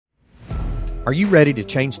Are you ready to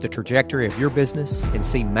change the trajectory of your business and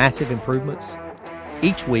see massive improvements?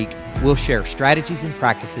 Each week, we'll share strategies and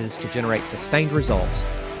practices to generate sustained results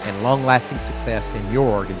and long-lasting success in your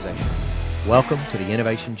organization. Welcome to the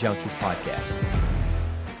Innovation Junkies podcast.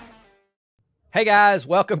 Hey guys,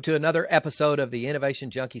 welcome to another episode of the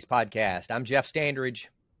Innovation Junkies podcast. I'm Jeff Standridge.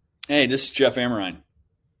 Hey, this is Jeff Amrine.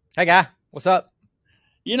 Hey guy, what's up?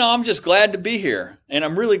 You know, I'm just glad to be here, and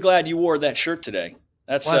I'm really glad you wore that shirt today.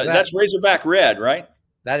 That's Razorback red, right?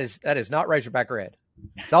 That is not Razorback red.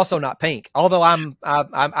 It's also not pink. Although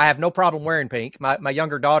I have no problem wearing pink. My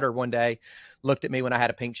younger daughter one day looked at me when I had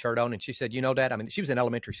a pink shirt on, and she said, "You know, Dad." I mean, she was in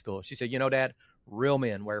elementary school. She said, "You know, Dad, real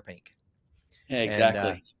men wear pink." Yeah,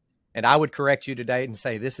 exactly. And I would correct you today and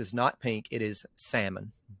say this is not pink; it is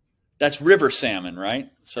salmon. That's river salmon, right?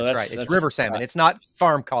 So that's right. It's river salmon. It's not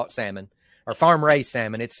farm caught salmon or farm raised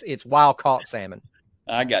salmon. It's wild caught salmon.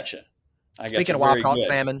 I gotcha. Speaking of wild caught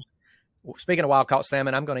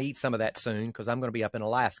salmon, I'm going to eat some of that soon because I'm going to be up in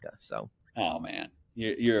Alaska. So. Oh man,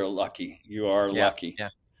 you're lucky. You are lucky. Yeah.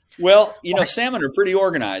 Well, you know, salmon are pretty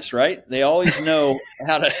organized, right? They always know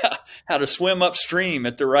how to swim upstream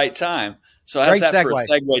at the right time. So how's that for a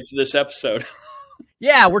segue to this episode?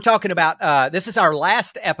 Yeah, we're talking about this is our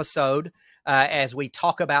last episode as we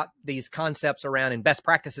talk about these concepts around and best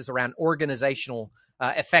practices around organizational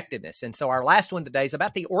effectiveness. And so our last one today is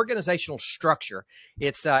about the organizational structure.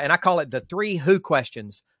 It's and I call it the 3 who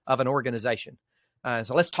questions of an organization.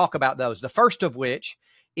 So let's talk about those. The first of which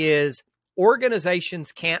is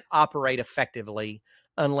organizations can't operate effectively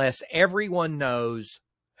unless everyone knows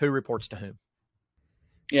who reports to whom.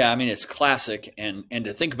 Yeah, I mean, it's classic. And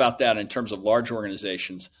to think about that in terms of large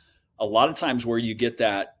organizations, a lot of times where you get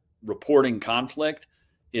that reporting conflict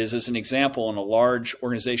is, as an example, in a large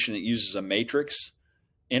organization that uses a matrix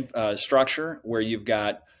structure where you've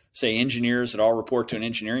got, say, engineers that all report to an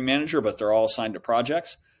engineering manager, but they're all assigned to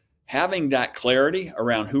projects. Having that clarity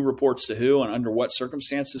around who reports to who and under what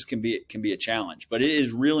circumstances can be a challenge. But it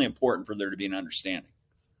is really important for there to be an understanding.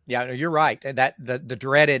 Yeah, you're right. That the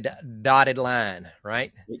dreaded dotted line,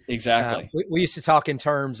 right? Exactly. We used to talk in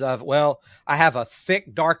terms of, well, I have a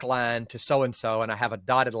thick dark line to so-and-so, and I have a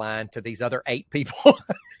dotted line to these other 8 people.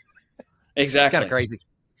 Exactly. Kind of crazy.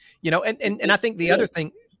 You know, and I think the other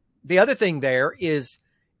thing there is,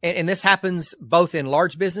 and this happens both in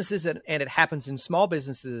large businesses and it happens in small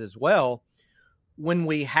businesses as well. When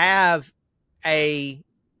we have I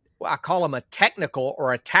call them a technical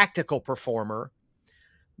or a tactical performer,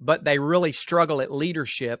 but they really struggle at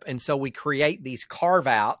leadership. And so we create these carve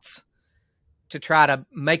outs to try to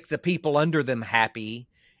make the people under them happy.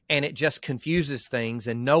 And it just confuses things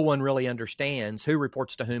and no one really understands who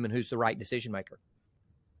reports to whom and who's the right decision maker.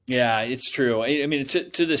 Yeah, it's true. I mean,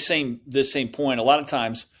 to the same point, a lot of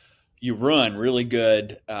times you run really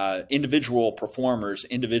good individual performers,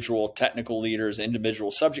 individual technical leaders, individual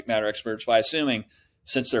subject matter experts by assuming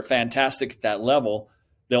since they're fantastic at that level,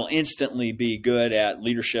 they'll instantly be good at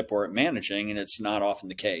leadership or at managing, and it's not often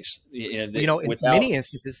the case. In many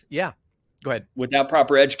instances, yeah. Go ahead. Without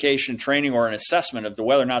proper education, training, or an assessment of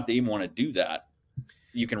whether or not they even want to do that,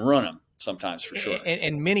 you can run them sometimes for sure.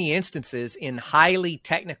 In many instances, in highly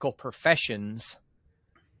technical professions,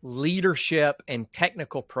 leadership and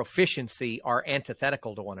technical proficiency are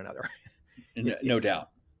antithetical to one another. No doubt.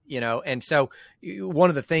 You know, and so one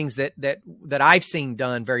of the things that I've seen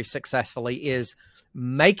done very successfully is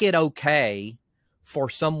make it okay for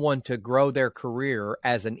someone to grow their career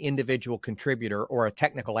as an individual contributor or a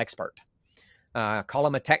technical expert. Call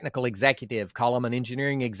them a technical executive, call them an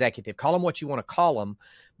engineering executive, call them what you want to call them,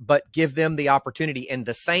 but give them the opportunity and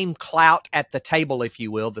the same clout at the table, if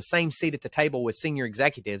you will, the same seat at the table with senior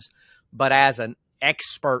executives, but as an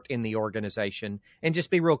expert in the organization, and just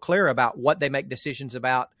be real clear about what they make decisions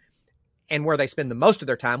about and where they spend the most of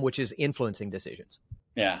their time, which is influencing decisions.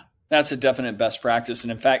 Yeah, that's a definite best practice.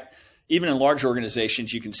 And in fact, even in large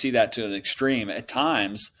organizations, you can see that to an extreme. At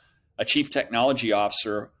times, a chief technology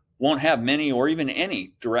officer won't have many or even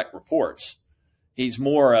any direct reports. He's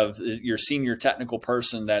more of your senior technical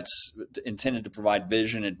person that's intended to provide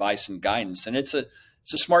vision, advice, and guidance. And it's a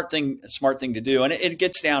smart thing to do. And it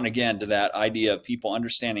gets down again to that idea of people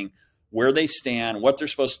understanding where they stand, what they're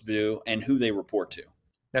supposed to do, and who they report to.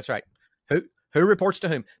 That's right. Who reports to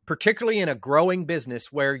whom, particularly in a growing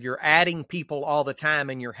business where you're adding people all the time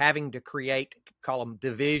and you're having to create, call them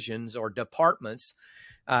divisions or departments.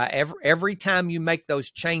 Every time you make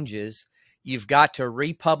those changes, you've got to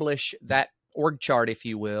republish that org chart, if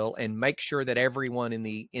you will, and make sure that everyone in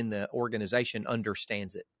the organization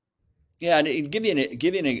understands it. Yeah, and give you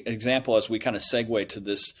an example as we kind of segue to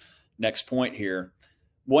this next point here.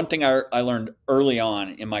 one thing I learned early on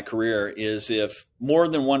in my career is if more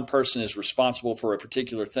than one person is responsible for a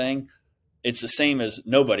particular thing, it's the same as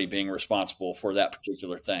nobody being responsible for that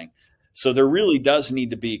particular thing. So there really does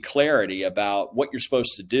need to be clarity about what you're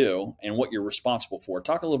supposed to do and what you're responsible for.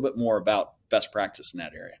 Talk a little bit more about best practice in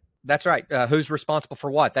that area. That's right. Who's responsible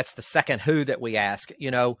for what? That's the second who that we ask,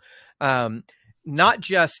 not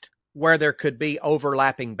just where there could be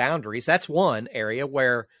overlapping boundaries. That's one area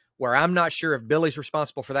where I'm not sure if Billy's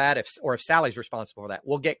responsible for that, or if Sally's responsible for that.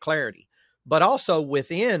 We'll get clarity. But also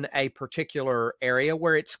within a particular area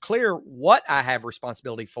where it's clear what I have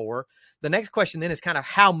responsibility for, the next question then is kind of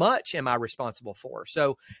how much am I responsible for?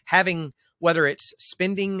 So having, whether it's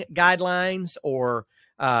spending guidelines or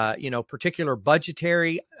particular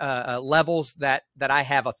budgetary levels that I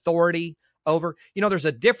have authority over. There's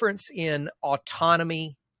a difference in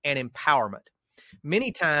autonomy and empowerment.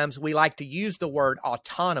 Many times we like to use the word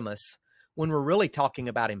autonomous when we're really talking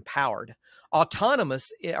about empowered.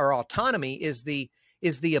 Autonomous or autonomy is the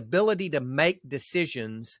ability to make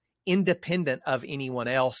decisions independent of anyone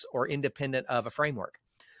else or independent of a framework.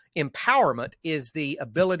 Empowerment is the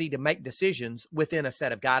ability to make decisions within a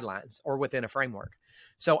set of guidelines or within a framework.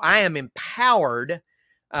 So I am empowered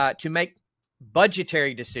to make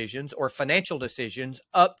budgetary decisions or financial decisions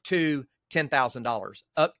up to $10,000,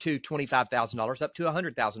 up to $25,000, up to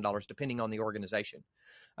 $100,000, depending on the organization.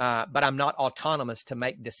 But I'm not autonomous to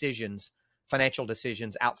make decisions, financial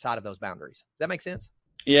decisions outside of those boundaries. Does that make sense?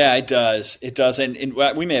 Yeah, it does. It does. And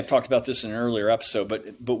we may have talked about this in an earlier episode,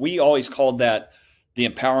 but we always called that the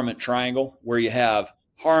empowerment triangle, where you have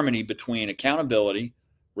harmony between accountability,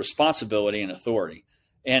 responsibility, and authority.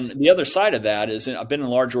 And the other side of that is I've been in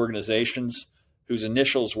large organizations whose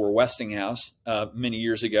initials were Westinghouse many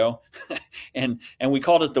years ago. and we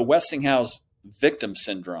called it the Westinghouse victim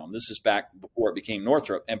syndrome. This is back before it became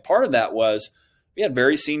Northrop. And part of that was we had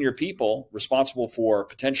very senior people responsible for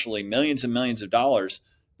potentially millions and millions of dollars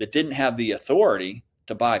that didn't have the authority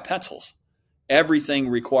to buy pencils. Everything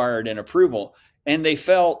required an approval. And they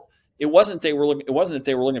felt it wasn't that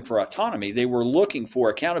they were looking for autonomy. They were looking for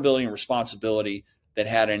accountability and responsibility that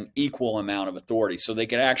had an equal amount of authority, so they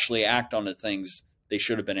could actually act on the things they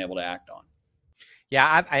should have been able to act on.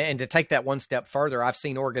 Yeah, and to take that one step further, I've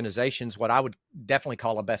seen organizations, what I would definitely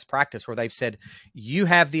call a best practice, where they've said, you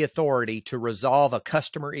have the authority to resolve a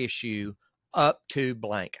customer issue up to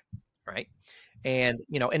blank, right? And,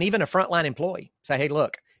 and even a frontline employee say, hey,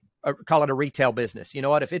 look, call it a retail business. You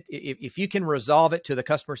know what? If you can resolve it to the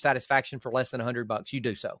customer satisfaction for less than $100, you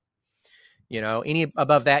do so. Any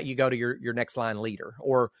above that, you go to your next line leader,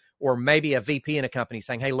 or maybe a VP in a company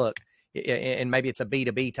saying, hey, look, and maybe it's a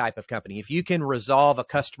B2B type of company. If you can resolve a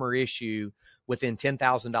customer issue within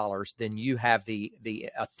 $10,000, then you have the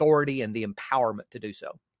authority and the empowerment to do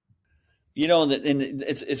so. And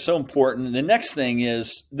it's so important. The next thing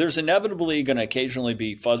is there's inevitably going to occasionally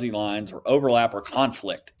be fuzzy lines or overlap or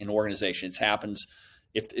conflict in organizations. It happens.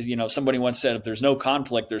 If somebody once said, if there's no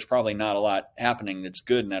conflict, there's probably not a lot happening that's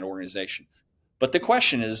good in that organization. But the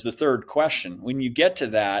question is the third question. When you get to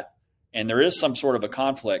that and there is some sort of a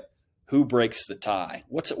conflict, who breaks the tie?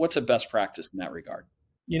 What's a best practice in that regard?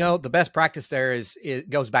 The best practice there it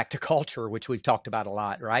goes back to culture, which we've talked about a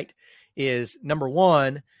lot, right? Is number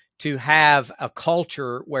one, to have a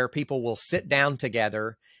culture where people will sit down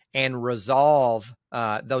together and resolve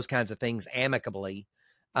those kinds of things amicably.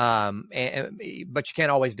 But you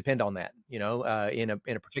can't always depend on that, in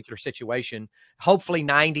a particular situation. Hopefully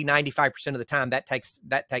 95% of the time that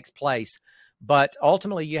takes place. But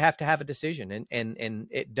ultimately you have to have a decision, and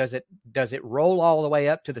does it roll all the way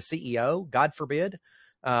up to the CEO? God forbid.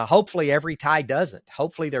 Hopefully every tie doesn't.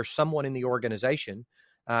 Hopefully there's someone in the organization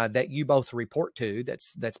that you both report to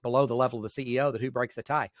that's below the level of the CEO who breaks the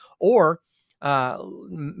tie. Or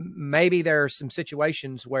maybe there are some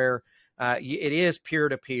situations where it is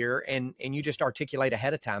peer-to-peer, and you just articulate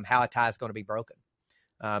ahead of time how a tie is going to be broken.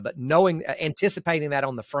 But anticipating that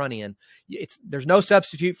on the front end, there's no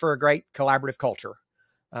substitute for a great collaborative culture.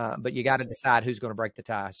 But you got to decide who's going to break the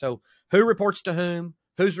tie. So who reports to whom,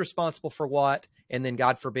 who's responsible for what, and then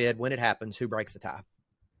God forbid, when it happens, who breaks the tie.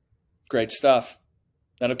 Great stuff.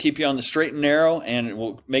 That'll keep you on the straight and narrow, and it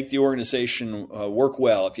will make the organization work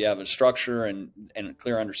well if you have a structure and a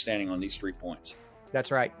clear understanding on these 3 points.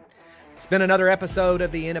 That's right. It's been another episode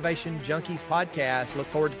of the Innovation Junkies podcast. Look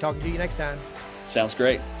forward to talking to you next time. Sounds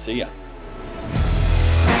great. See ya.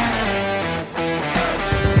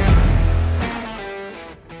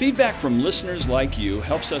 Feedback from listeners like you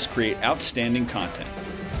helps us create outstanding content.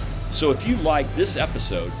 So if you like this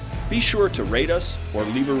episode, be sure to rate us or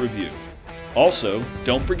leave a review. Also,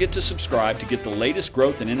 don't forget to subscribe to get the latest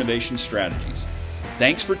growth and innovation strategies.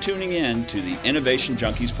 Thanks for tuning in to the Innovation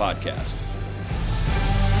Junkies podcast.